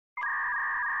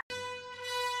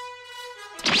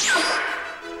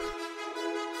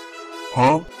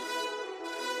Huh?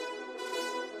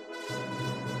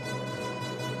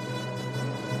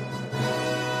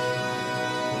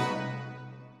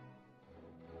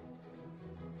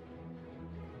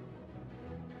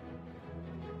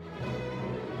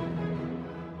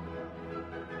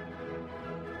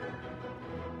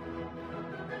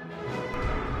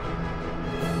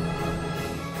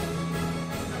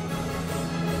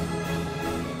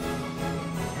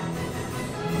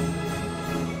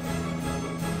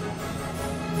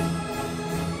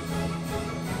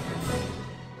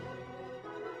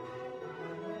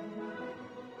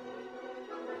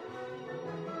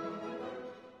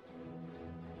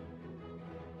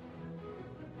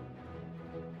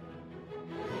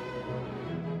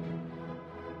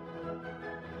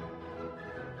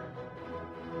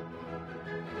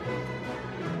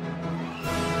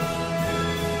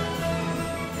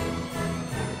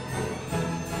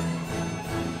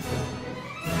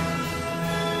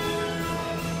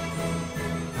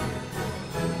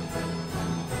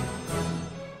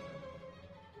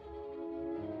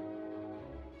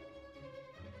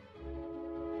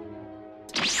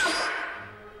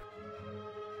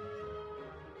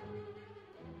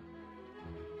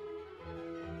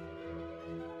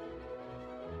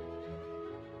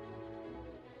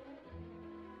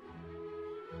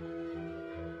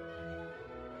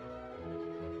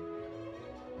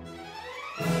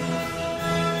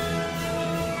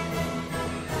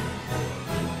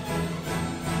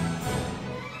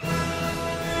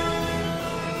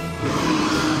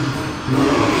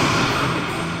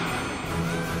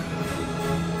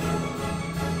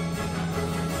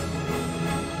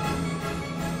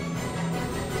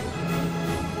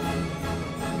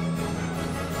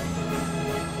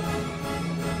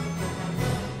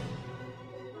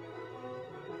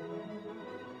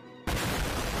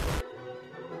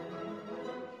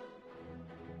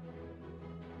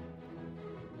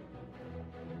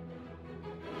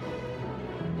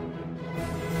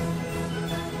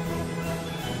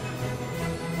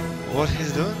 What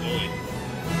he's doing?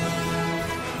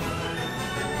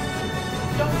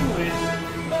 Don't do it!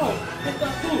 No! It's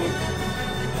not good!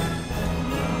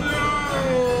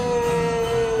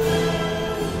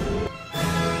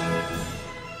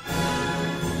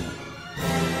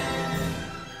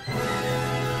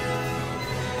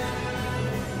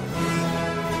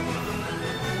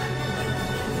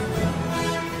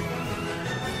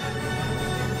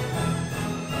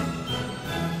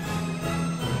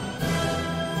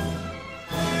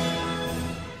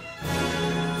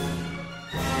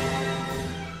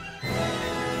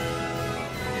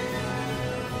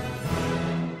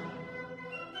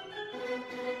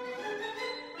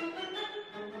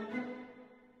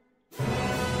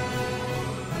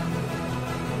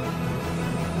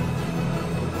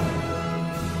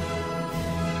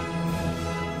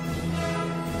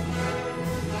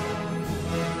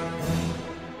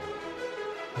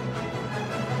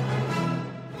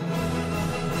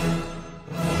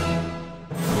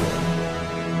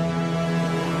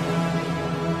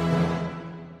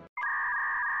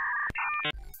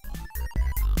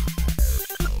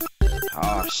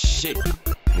 Oh shit,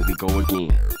 here we go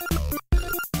again.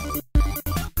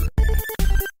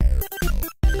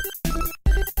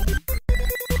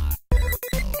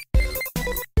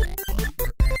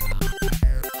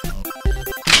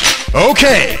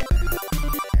 Okay!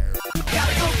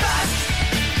 Gotta go fast,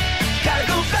 gotta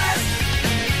go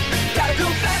fast, gotta go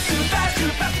faster, faster,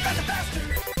 faster, faster, faster.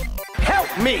 Help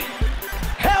me!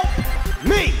 Help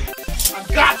me!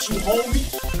 I got you, homie!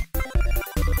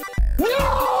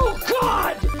 No,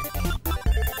 God!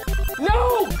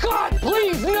 No, God,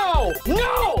 please, no!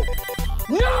 No!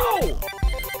 No!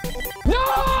 No!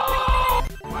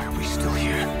 Why are we still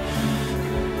here?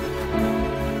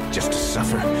 Just to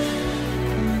suffer.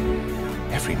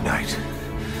 Every night,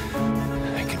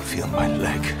 I can feel my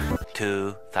leg.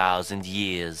 2,000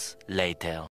 years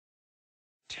later.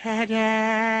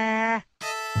 Ta-da!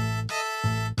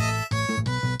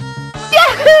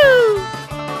 Yahoo!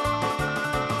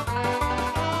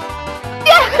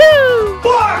 Yahoo!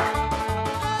 Fuck!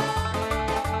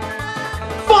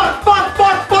 Fuck, fuck,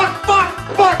 fuck, fuck, fuck,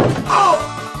 fuck! Oh!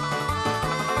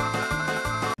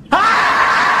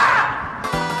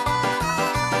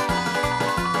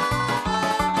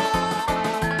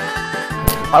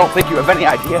 I don't think you have any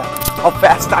idea how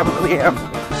fast I really am.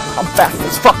 I'm fast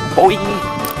as fuck, boy.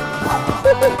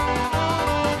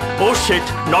 Oh shit,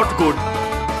 not good.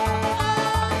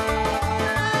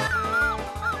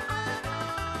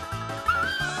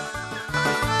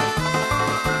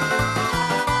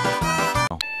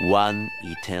 One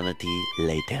eternity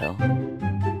later.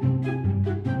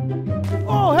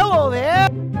 Oh, hello there.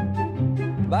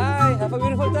 Bye, have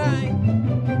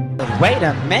Wait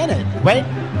a minute.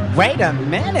 Wait a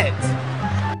minute.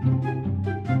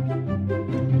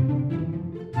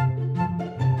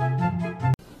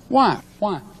 Why?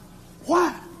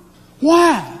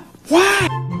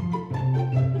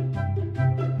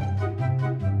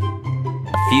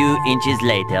 A few inches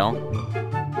later.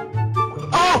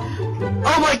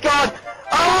 Oh my god!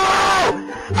 Oh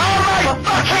my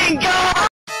fucking god!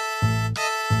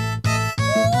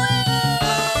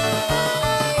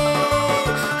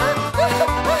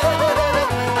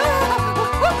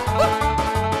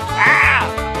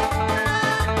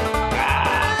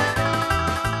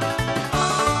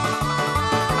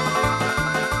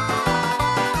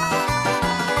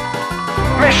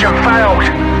 Mission failed.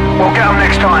 We'll get them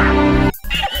next time.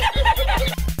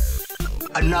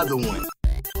 Another one.